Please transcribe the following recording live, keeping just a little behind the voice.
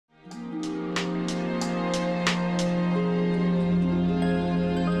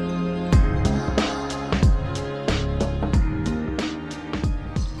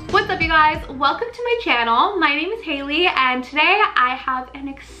guys, welcome to my channel. My name is Hailie and today I have an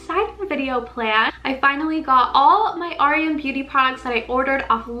exciting video planned. I finally got all my R.E.M Beauty products that I ordered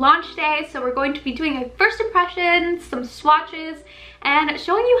off launch day, so we're going to be doing a first impressions, some swatches, and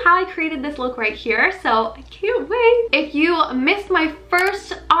showing you how I created this look right here, so I can't wait. If you missed my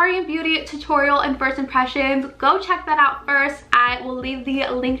first R.E.M Beauty tutorial and first impressions, go check that out first. I will leave the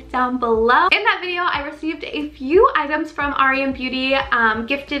link down below. In that video, I received a few items from R.E.M Beauty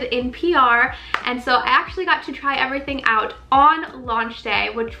gifted in PR, and so I actually got to try everything out on launch day,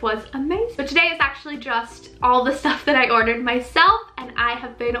 which was amazing. But today is actually just all the stuff that I ordered myself, and I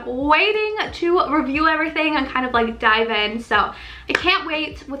have been waiting to review everything and kind of like dive in, so I can't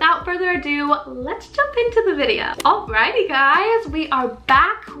wait. Without further ado, let's jump into the video. Alrighty guys, we are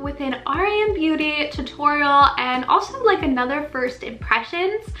back with an R.E.M Beauty tutorial and also like another first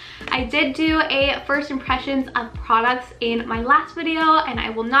impressions. I did do a first impressions of products in my last video, and I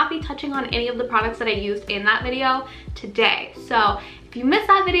will not be touching on any of the products that I used in that video today. So if you missed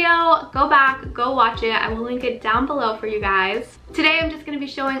that video, go back, go watch it. I will link it down below for you guys. Today I'm just going to be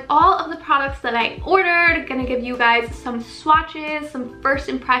showing all of the products that I ordered, going to give you guys some swatches, some first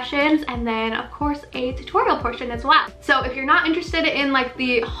impressions, and then of course a tutorial portion as well. So if you're not interested in like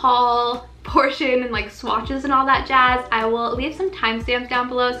the haul portion and like swatches and all that jazz, I will leave some timestamps down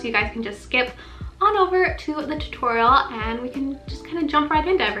below so you guys can just skip on over to the tutorial and we can just kind of jump right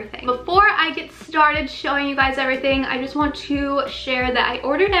into everything. Before I get started showing you guys everything, I just want to share that I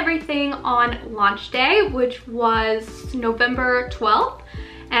ordered everything on launch day, which was November 12th.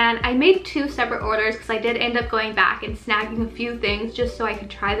 And I made two separate orders because I did end up going back and snagging a few things just so I could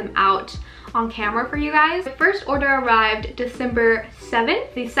try them out on camera for you guys. The first order arrived December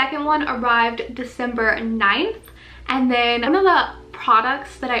 7th. The second one arrived December 9th. And then one of the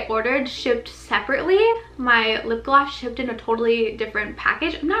products that I ordered shipped separately. My lip gloss shipped in a totally different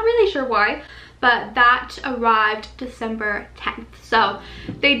package. I'm not really sure why, but that arrived December 10th. So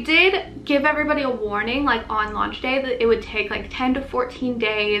they did give everybody a warning like on launch day that it would take like 10 to 14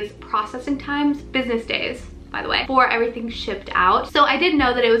 days processing times, business days by the way, before everything shipped out. So I did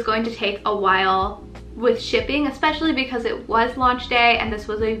know that it was going to take a while with shipping, especially because it was launch day and this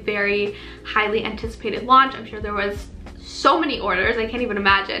was a very highly anticipated launch. I'm sure there was so many orders, I can't even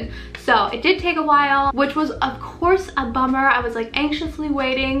imagine. So it did take a while, which was of course a bummer. I was like anxiously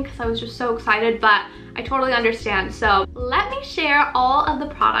waiting because I was just so excited, but I totally understand. So let me share all of the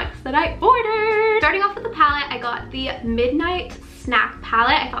products that I ordered. Starting off with the palette, I got the Midnight Snack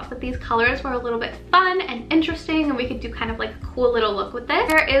palette. I thought that these colors were a little bit fun and interesting and we could do kind of like a cool little look with this.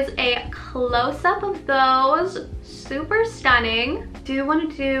 There is a close-up of those, super stunning. Do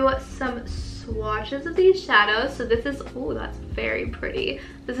want to do some swatches of these shadows. So this is, oh, that's very pretty.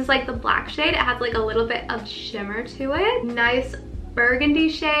 This is like the black shade. It has like a little bit of shimmer to it. Nice burgundy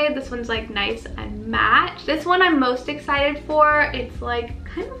shade. This one's like nice and matte. This one I'm most excited for. It's like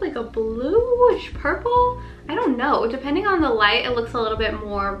kind of like a bluish purple. I don't know, depending on the light it looks a little bit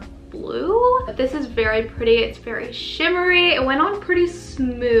more blue, but this is very pretty. It's very shimmery. It went on pretty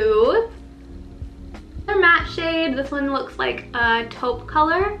smooth. A matte shade. This one looks like a taupe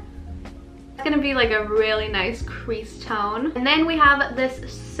color. It's gonna be like a really nice crease tone. And then we have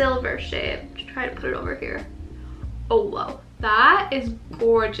this silver shade. Let's try to put it over here. Oh whoa, that is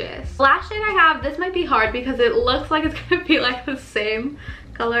gorgeous. The last shade I have, this might be hard because it looks like it's gonna be like the same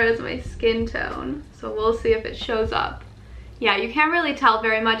color as my skin tone, so we'll see if it shows up. Yeah, you can't really tell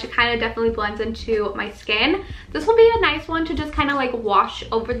very much. It kind of definitely blends into my skin. This will be a nice one to just kind of like wash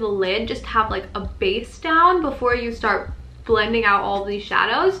over the lid, just have like a base down before you start blending out all of these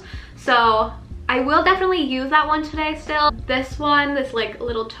shadows. So I will definitely use that one today still. This one, this like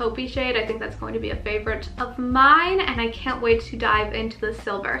little taupey shade, I think that's going to be a favorite of mine, and I can't wait to dive into the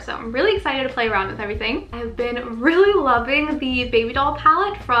silver. So I'm really excited to play around with everything. I've been really loving the baby doll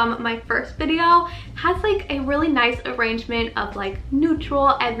palette from my first video. It has like a really nice arrangement of like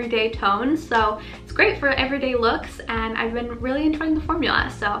neutral everyday tones, so it's great for everyday looks, and I've been really enjoying the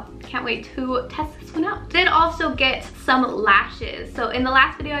formula, so can't wait to test this one out. Did also get some lashes. So in the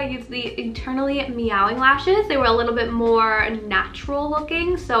last video I used the Eternally Meowing lashes. They were a little bit more natural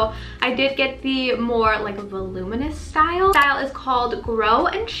looking, so I did get the more like voluminous style. The style is called Grow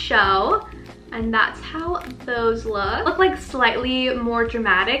and Show, and that's how those look like slightly more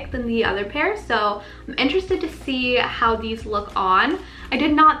dramatic than the other pair, so I'm interested to see how these look on. I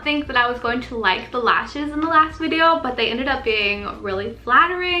did not think that I was going to like the lashes in the last video, but they ended up being really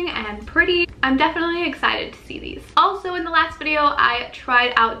flattering and pretty. I'm definitely excited to see these. Also in the last video, I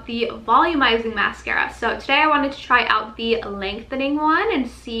tried out the volumizing mascara. So today I wanted to try out the lengthening one and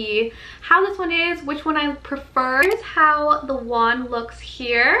see how this one is, which one I prefer. Here's how the wand looks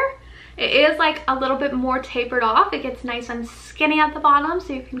here. It is like a little bit more tapered off. It gets nice and skinny at the bottom,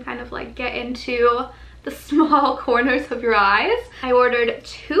 so you can kind of like get into the small corners of your eyes. I ordered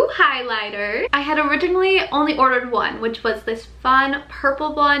 2 highlighters. I had originally only ordered one, which was this fun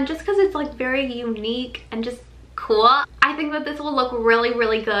purple one, just because it's like very unique and just cool. I think that this will look really,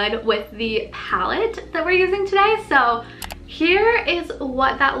 really good with the palette that we're using today. So here is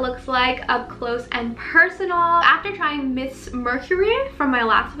what that looks like up close and personal. After trying Miss Mercury from my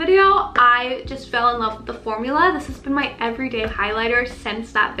last video, I just fell in love with the formula. This has been my everyday highlighter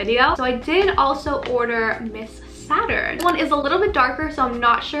since that video. So I did also order Miss Saturn. This one is a little bit darker, so I'm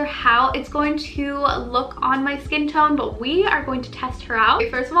not sure how it's going to look on my skin tone, but we are going to test her out.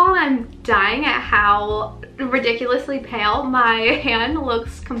 First of all, I'm dying at how ridiculously pale my hand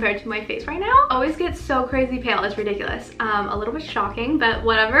looks compared to my face right now. Always gets so crazy pale, it's ridiculous. A little bit shocking, but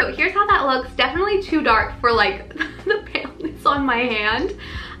whatever. So here's how that looks. Definitely too dark for like the paleness on my hand.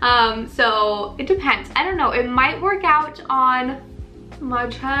 So it depends. I don't know, it might work out on my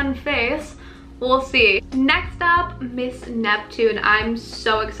tan face. We'll see. Next up, Miss Neptune. I'm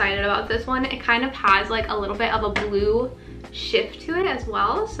so excited about this one. It kind of has like a little bit of a blue shift to it as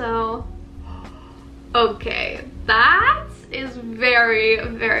well, so okay, that is very,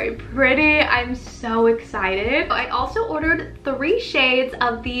 very pretty. I'm so excited. I also ordered 3 shades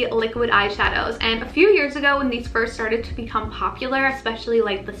of the liquid eyeshadows, and a few years ago when these first started to become popular, especially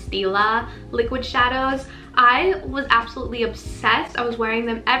like the Stila liquid shadows, I was absolutely obsessed. I was wearing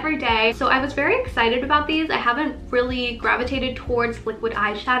them every day, so I was very excited about these. I haven't really gravitated towards liquid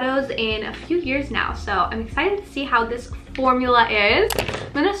eyeshadows in a few years now, so I'm excited to see how this formula is.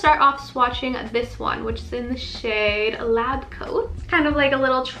 I'm gonna start off swatching this one, which is in the shade Lab Coat. It's kind of like a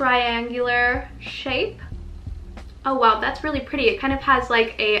little triangular shape. Oh wow, that's really pretty. It kind of has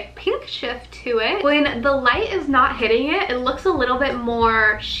like a pink shift to it. When the light is not hitting it, it looks a little bit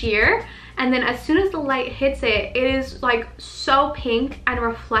more sheer. And then as soon as the light hits it, it is like so pink and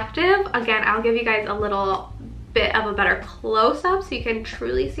reflective. Again, I'll give you guys a little bit of a better close-up so you can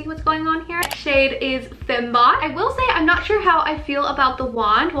truly see what's going on here. Shade is Fembot. I will say I'm not sure how I feel about the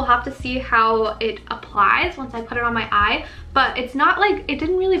wand. We'll have to see how it applies once I put it on my eye. But it's not like, it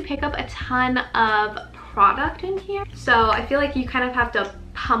didn't really pick up a ton of product in here. So I feel like you kind of have to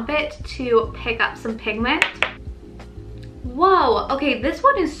pump it to pick up some pigment. Whoa, okay, this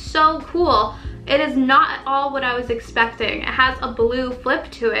one is so cool. It is not at all what I was expecting. It has a blue flip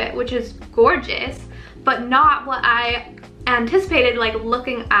to it, which is gorgeous, but not what I anticipated like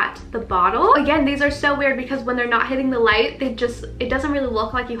looking at the bottle. Again, these are so weird because when they're not hitting the light, it doesn't really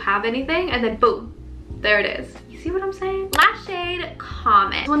look like you have anything, and then boom, there it is. You see what I'm saying? Last shade,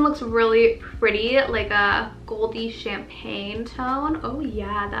 Comet. This one looks really pretty, like a goldy champagne tone. Oh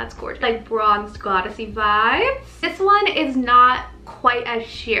yeah, that's gorgeous. Like bronzed goddessy vibes. This one is not quite as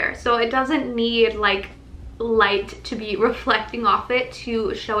sheer, so it doesn't need like light to be reflecting off it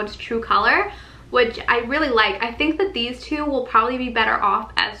to show its true color, which I really like. I think that these two will probably be better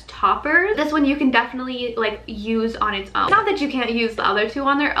off as toppers. This one you can definitely like use on its own. Not that you can't use the other two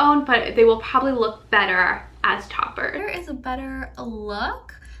on their own, but they will probably look better as toppers. Here is a better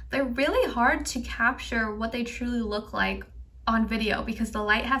look. They're really hard to capture what they truly look like on video because the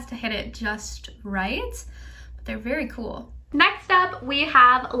light has to hit it just right, but they're very cool. Next up, we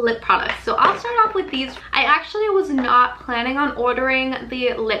have lip products. So I'll start off with these. I actually was not planning on ordering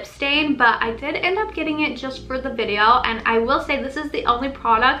the lip stain, but I did end up getting it just for the video. And I will say this is the only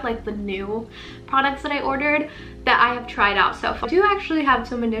product, like the new products that I ordered, that I have tried out so far. I do actually have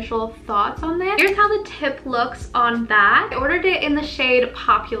some initial thoughts on this. Here's how the tip looks on that. I ordered it in the shade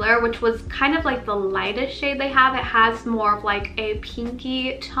Popular, which was kind of like the lightest shade they have. It has more of like a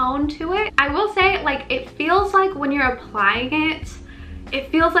pinky tone to it. I will say, like, it feels like when you're applying it, it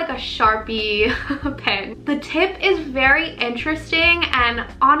feels like a Sharpie pen. The tip is very interesting, and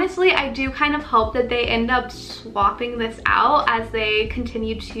honestly, I do kind of hope that they end up swapping this out as they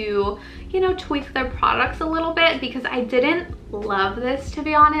continue to, you know, tweak their products a little bit, because I didn't love this, to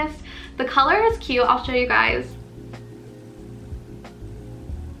be honest. The color is cute. I'll show you guys.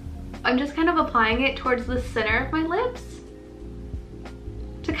 I'm just kind of applying it towards the center of my lips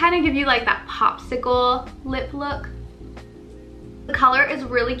to kind of give you like that popsicle lip look. The color is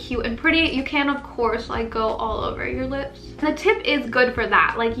really cute and pretty. You can, of course, like go all over your lips. And the tip is good for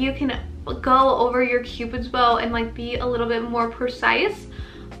that. Like you can go over your cupid's bow and like be a little bit more precise.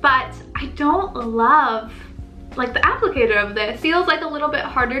 But I don't love like the applicator of this feels like a little bit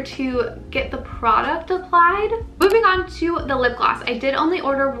harder to get the product applied. Moving on to the lip gloss. I did only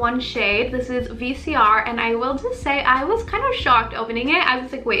order one shade. This is VCR, and I will just say I was kind of shocked opening it. I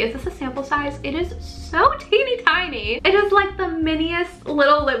was like, wait, is this a sample size? It is so teeny tiny. It is like the miniest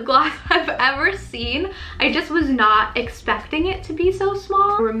little lip gloss I've ever seen. I just was not expecting it to be so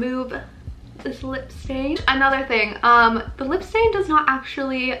small. Remove this lip stain. Another thing, the lip stain does not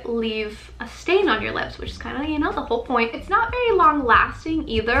actually leave a stain on your lips, which is kind of, you know, the whole point. It's not very long lasting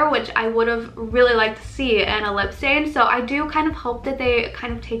either, which I would have really liked to see in a lip stain. So I do kind of hope that they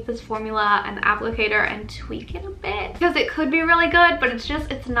kind of take this formula and the applicator and tweak it a bit, because it could be really good, but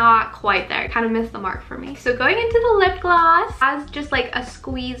it's not quite there. Kind of missed the mark for me. So going into the lip gloss as just like a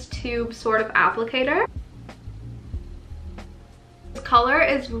squeeze tube sort of applicator. This color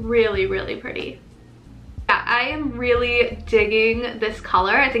is really, really pretty. Yeah, I am really digging this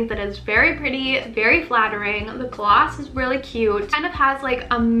color. I think that it's very pretty, very flattering. The gloss is really cute. Kind of has like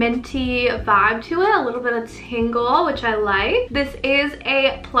a minty vibe to it, a little bit of tingle, which I like. This is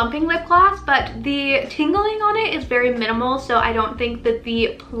a plumping lip gloss, but the tingling on it is very minimal, so I don't think that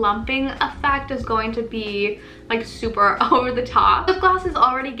the plumping effect is going to be like super over the top. Lip glosses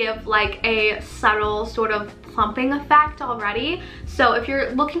already give like a subtle sort of plumping effect already, so if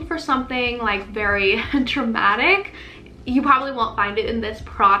you're looking for something like very dramatic, you probably won't find it in this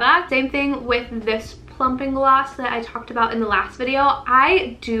product. Same thing with this plumping gloss that I talked about in the last video.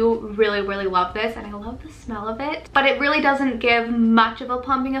 I do really, really love this, and I love the smell of it, but it really doesn't give much of a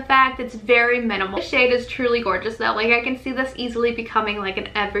plumping effect. It's very minimal. The shade is truly gorgeous though. Like, I can see this easily becoming like an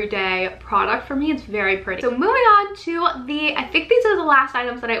everyday product for me. It's very pretty. So moving on to I think these are the last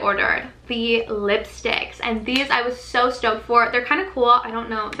items that I ordered. The lipsticks, and these I was so stoked for. They're kind of cool. I don't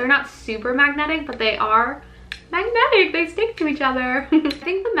know, they're not super magnetic, but they are magnetic. They stick to each other. I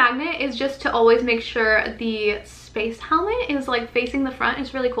think the magnet is just to always make sure the space helmet is like facing the front.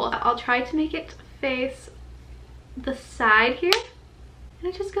 It's really cool. I'll try to make it face the side here,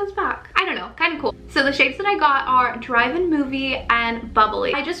 and it just goes back. I don't know, kind of cool. So the shades that I got are Drive-In Movie and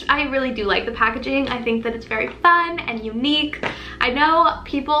Bubbly. I really do like the packaging. I think that it's very fun and unique. I know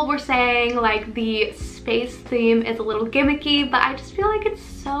people were saying like the space theme is a little gimmicky, but I just feel like it's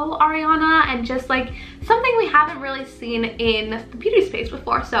so Ariana and just like something we haven't really seen in the beauty space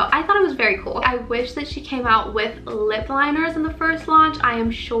before, so I thought it was very cool. I wish that she came out with lip liners in the first launch. I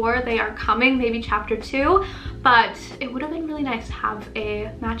am sure they are coming, maybe chapter 2, but it would have been really nice to have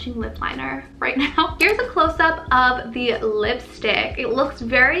a matching lip liner right now. Here's a close-up of the lipstick. It looks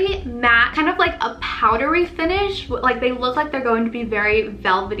very matte, kind of like a powdery finish. Like, they look like they're going to be very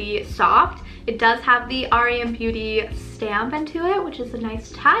velvety soft. It does have the R.E.M Beauty stamp into it, which is a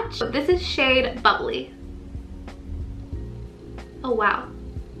nice touch. But this is shade Bubbly. Oh wow.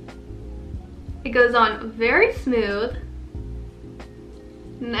 It goes on very smooth,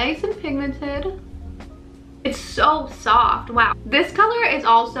 nice and pigmented. It's so soft. Wow. This color is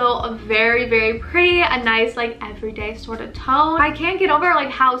also very, very pretty. A nice like everyday sort of tone. I can't get over like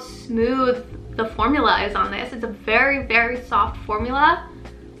how smooth the formula is on this. It's a very, very soft formula.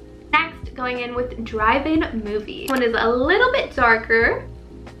 Next, going in with Drive-In Movie. This one is a little bit darker.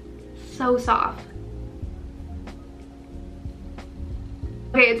 So soft.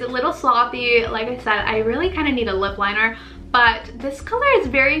 Okay, it's a little sloppy. Like I said, I really kind of need a lip liner, but this color is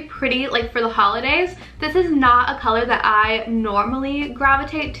very pretty, like for the holidays. This is not a color that I normally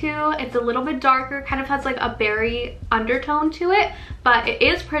gravitate to. It's a little bit darker, kind of has like a berry undertone to it, but it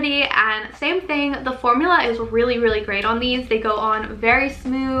is pretty. And same thing, the formula is really, really great on these. They go on very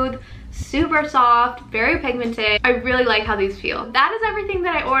smooth, super soft, very pigmented. I really like how these feel. That is everything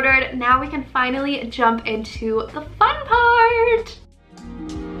that I ordered. Now we can finally jump into the fun part.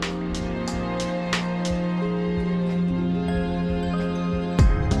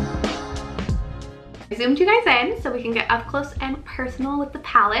 I zoomed you guys in so we can get up close and personal with the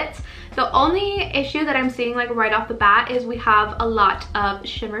palettes. The only issue that I'm seeing like right off the bat is we have a lot of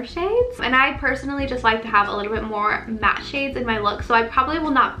shimmer shades, and I personally just like to have a little bit more matte shades in my look, so I probably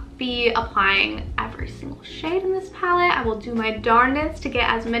will not be applying every single shade in this palette. I will do my darndest to get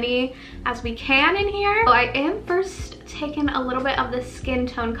as many as we can in here. So I am first taking a little bit of the skin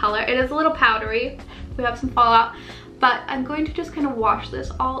tone color. It is a little powdery. We have some fallout. But I'm going to just kind of wash this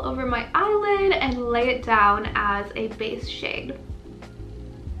all over my eyelid and lay it down as a base shade.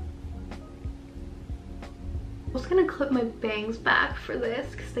 I'm just gonna clip my bangs back for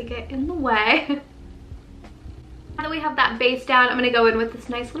this because they get in the way. Now that we have that base down, I'm gonna go in with this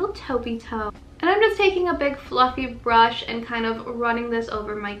nice little taupey tone. And I'm just taking a big fluffy brush and kind of running this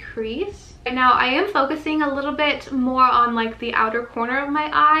over my crease. Right now I am focusing a little bit more on like the outer corner of my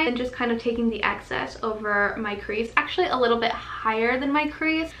eye and just kind of taking the excess over my crease. Actually a little bit higher than my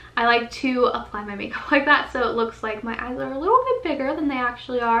crease. I like to apply my makeup like that so it looks like my eyes are a little bit bigger than they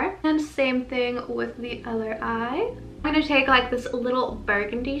actually are. And same thing with the other eye. I'm going to take like this little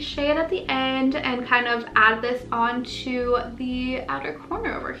burgundy shade at the end and kind of add this onto the outer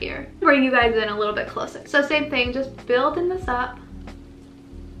corner over here. Bring you guys in a little bit closer. So same thing, just building this up.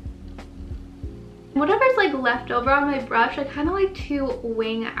 Whatever's like left over on my brush, I kind of like to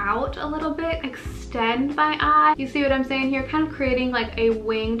wing out a little bit, extend my eye. You see what I'm saying here? Kind of creating like a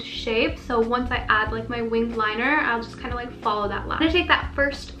winged shape. So once I add like my winged liner, I'll just kind of like follow that line. I'm gonna take that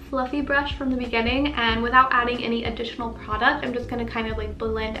first fluffy brush from the beginning and without adding any additional product, I'm just gonna kind of like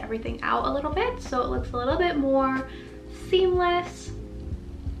blend everything out a little bit so it looks a little bit more seamless.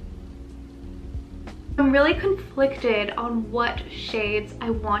 I'm really conflicted on what shades I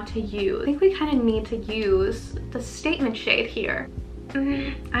want to use. I think we kind of need to use the statement shade here.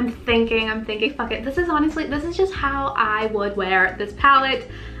 I'm thinking, fuck it. This is just how I would wear this palette.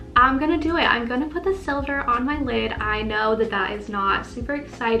 I'm gonna do it. I'm gonna put the silver on my lid. I know that that is not super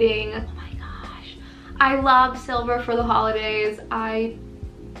exciting. Oh my gosh. I love silver for the holidays. I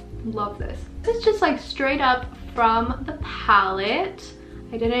love this. This is just like straight up from the palette.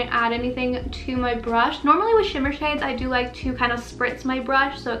 I didn't add anything to my brush. Normally with shimmer shades, I do like to kind of spritz my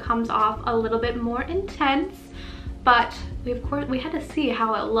brush so it comes off a little bit more intense. But we had to see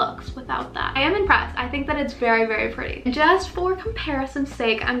how it looks without that. I am impressed. I think that it's very, very pretty. Just for comparison's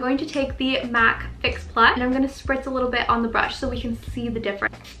sake, I'm going to take the MAC Fix Plus and I'm going to spritz a little bit on the brush so we can see the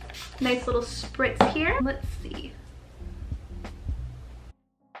difference. Nice little spritz here. Let's see.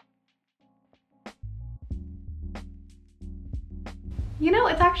 You know,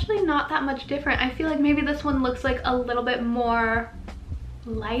 it's actually not that much different. I feel like maybe this one looks like a little bit more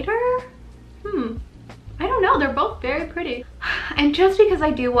lighter. I don't know, they're both very pretty. And just because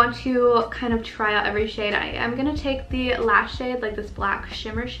I do want to kind of try out every shade, I am gonna take the last shade, like this black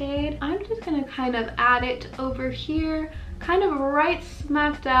shimmer shade. I'm just gonna kind of add it over here, kind of right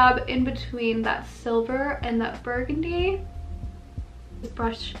smack dab in between that silver and that burgundy. This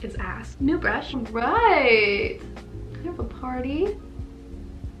brush is ass. New brush. Right. Kind of a party.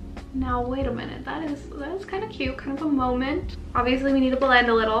 Now wait a minute, that is kind of cute, kind of a moment. Obviously we need to blend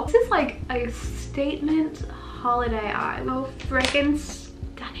a little. This is like a statement holiday eye. Oh, freaking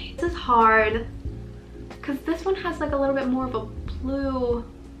stunning. This is hard because this one has like a little bit more of a blue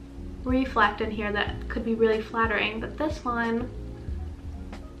reflect in here that could be really flattering, but this one,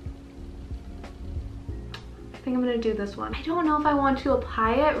 I think I'm gonna do this one. I don't know if I want to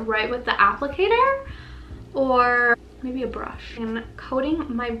apply it right with the applicator or maybe a brush. And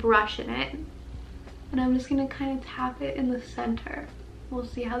coating my brush in it, and I'm just gonna kind of tap it in the center. We'll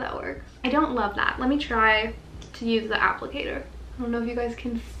see how that works. I don't love that. Let me try to use the applicator. I don't know if you guys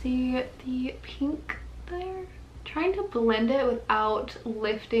can see the pink there. Trying to blend it without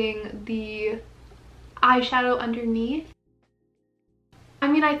lifting the eyeshadow underneath. I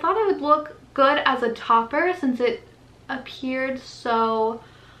mean, I thought it would look good as a topper since it appeared so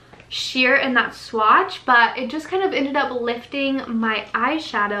sheer in that swatch, but it just kind of ended up lifting my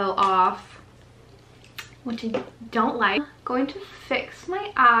eyeshadow off, which I don't like. Going to fix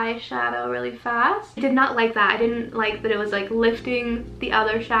my eyeshadow really fast. I did not like that. I didn't like that it was like lifting the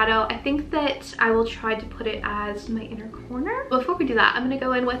other shadow. I think that I will try to put it as my inner corner. Before we do that, I'm gonna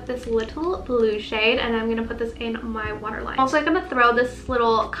go in with this little blue shade and I'm gonna put this in my waterline. Also, I'm gonna throw this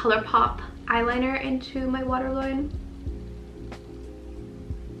little ColourPop eyeliner into my waterline,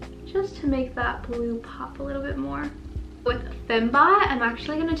 just to make that blue pop a little bit more. With Fembot, I'm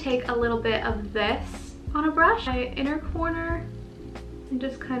actually gonna take a little bit of this on a brush, my inner corner, and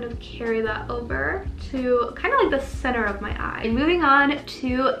just kind of carry that over to kind of like the center of my eye. And moving on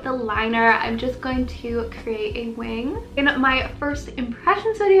to the liner, I'm just going to create a wing. In my first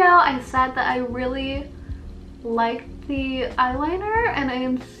impressions video, I said that I really liked the eyeliner and I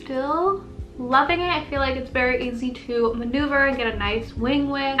am still loving it. I feel like it's very easy to maneuver and get a nice wing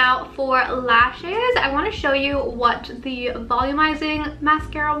with. Now for lashes, I want to show you what the volumizing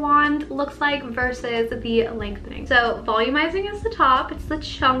mascara wand looks like versus the lengthening. So volumizing is the top, it's the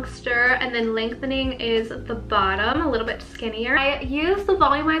chunkster, and then lengthening is the bottom, a little bit skinnier. I used the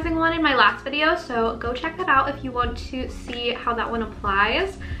volumizing one in my last video, so go check that out if you want to see how that one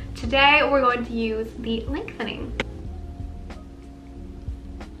applies. Today we're going to use the lengthening.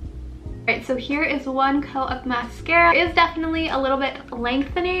 Alright, so here is one coat of mascara. It is definitely a little bit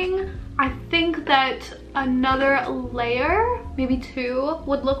lengthening. I think that another layer, maybe 2,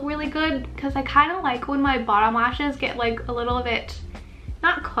 would look really good because I kind of like when my bottom lashes get like a little bit,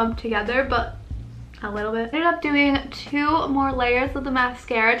 not clumped together, but a little bit. I ended up doing 2 more layers of the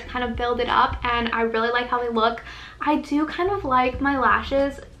mascara to kind of build it up, and I really like how they look. I do kind of like my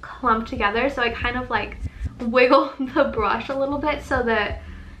lashes clumped together, so I kind of like wiggle the brush a little bit so that,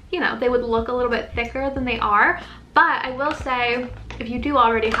 you know, they would look a little bit thicker than they are. But I will say, if you do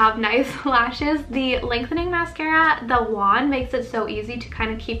already have nice lashes, the lengthening mascara, the wand, makes it so easy to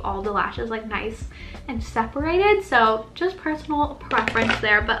kind of keep all the lashes like nice and separated. So just personal preference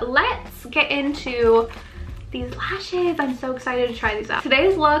there. But let's get into these lashes. I'm so excited to try these out.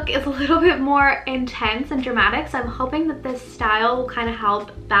 Today's look is a little bit more intense and dramatic, so I'm hoping that this style will kind of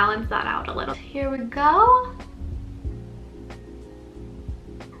help balance that out a little. Here we go.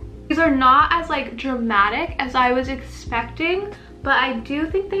 These are not as like dramatic as I was expecting, but I do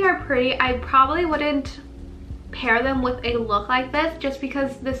think they are pretty. I probably wouldn't pair them with a look like this just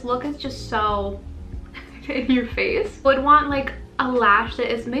because this look is just so in your face. Would want like a lash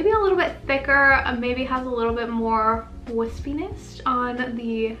that is maybe a little bit thicker, maybe has a little bit more wispiness on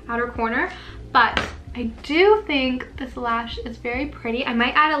the outer corner, but I do think this lash is very pretty. I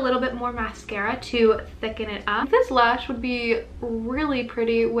might add a little bit more mascara to thicken it up. This lash would be really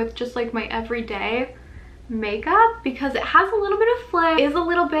pretty with just like my everyday makeup because it has a little bit of flare, is a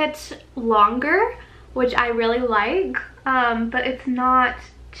little bit longer, which I really like, but it's not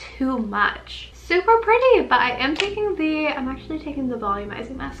too much. Super pretty, but I'm actually taking the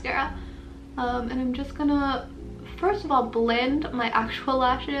volumizing mascara, and I'm just gonna first of all blend my actual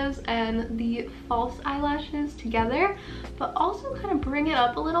lashes and the false eyelashes together, but also kind of bring it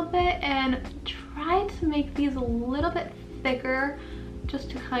up a little bit and try to make these a little bit thicker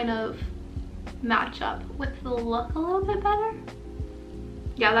just to kind of match up with the look a little bit better.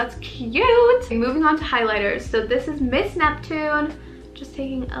 Yeah, that's cute. Moving on to highlighters. So this is Miss Neptune. Just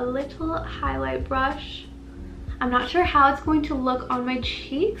taking a little highlight brush. I'm not sure how it's going to look on my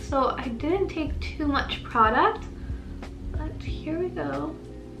cheeks, so I didn't take too much product. But here we go.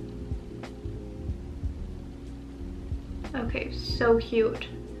 Okay, so cute.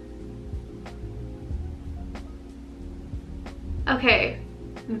 Okay,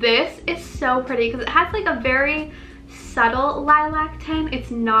 this is so pretty because it has like a very subtle lilac tint.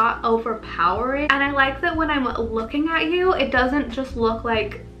 It's not overpowering, and I like that when I'm looking at you, it doesn't just look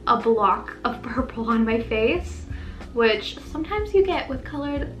like a block of purple on my face, which sometimes you get with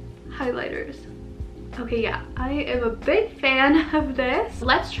colored highlighters. Okay, yeah, I am a big fan of this.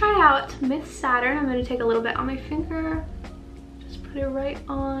 Let's try out Miss Saturn. I'm going to take a little bit on my finger, just put it right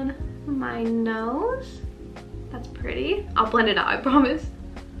on my nose. That's pretty. I'll blend it out, I promise.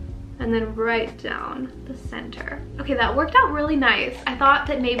 And then right down the center. Okay, that worked out really nice. I thought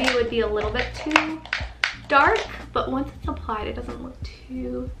that maybe it would be a little bit too dark, but once it's applied, it doesn't look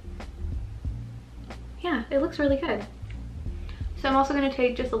too, yeah, it looks really good. So I'm also gonna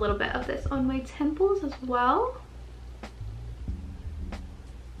take just a little bit of this on my temples as well.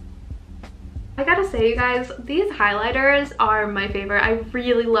 I gotta say, you guys, these highlighters are my favorite. I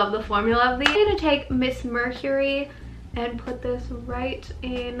really love the formula of these. I'm gonna take Miss Mercury and put this right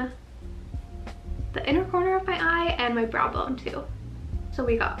in the inner corner of my eye and my brow bone too. So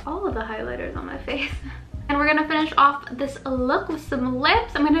we got all of the highlighters on my face. And we're gonna finish off this look with some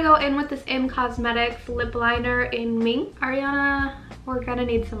lips. I'm gonna go in with this M Cosmetics lip liner in Mink. Ariana, we're gonna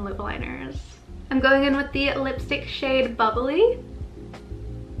need some lip liners. I'm going in with the lipstick shade Bubbly.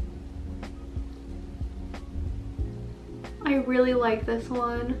 I really like this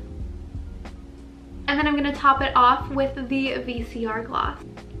one. And then I'm gonna top it off with the VCR gloss.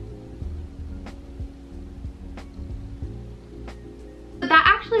 That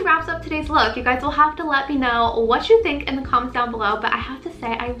actually wraps up today's look. You guys will have to let me know what you think in the comments down below, but I have to say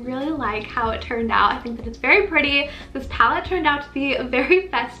I really like how it turned out. I think that it's very pretty. This palette turned out to be very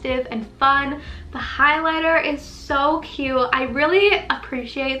festive and fun. The highlighter is so cute. I really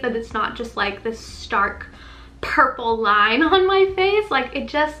appreciate that it's not just like this stark purple line on my face. Like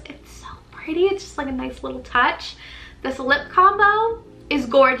it's so pretty. It's just like a nice little touch. This lip combo is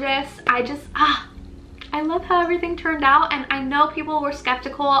gorgeous. I love how everything turned out, and I know people were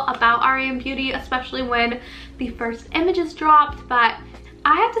skeptical about R.E.M Beauty, especially when the first images dropped, but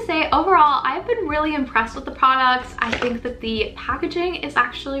I have to say overall I've been really impressed with the products. I think that the packaging is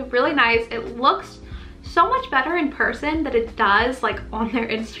actually really nice. It looks so much better in person than it does like on their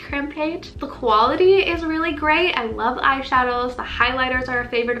Instagram page. The quality is really great. I love the eyeshadows. The highlighters are a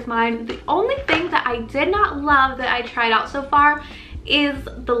favorite of mine. The only thing that I did not love that I tried out so far is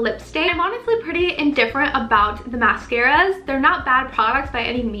the lipstick. I'm honestly pretty indifferent about the mascaras. They're not bad products by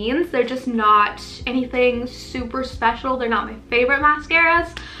any means. They're just not anything super special. They're not my favorite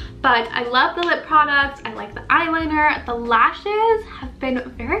mascaras. But I love the lip products, I like the eyeliner. The lashes have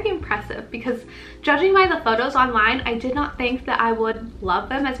been very impressive because judging by the photos online, I did not think that I would love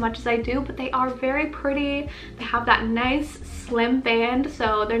them as much as I do, but they are very pretty. They have that nice slim band,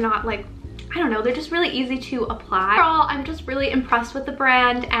 so they're not like, I don't know, they're just really easy to apply. Overall, I'm just really impressed with the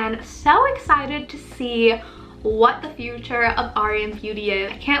brand and so excited to see what the future of R.E.M Beauty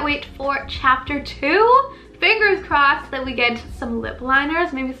is. I can't wait for chapter 2. Fingers crossed that we get some lip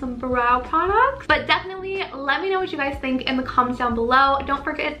liners, maybe some brow products. But definitely let me know what you guys think in the comments down below. Don't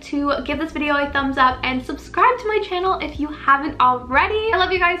forget to give this video a thumbs up and subscribe to my channel if you haven't already. I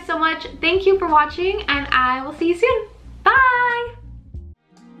love you guys so much. Thank you for watching and I will see you soon. Bye!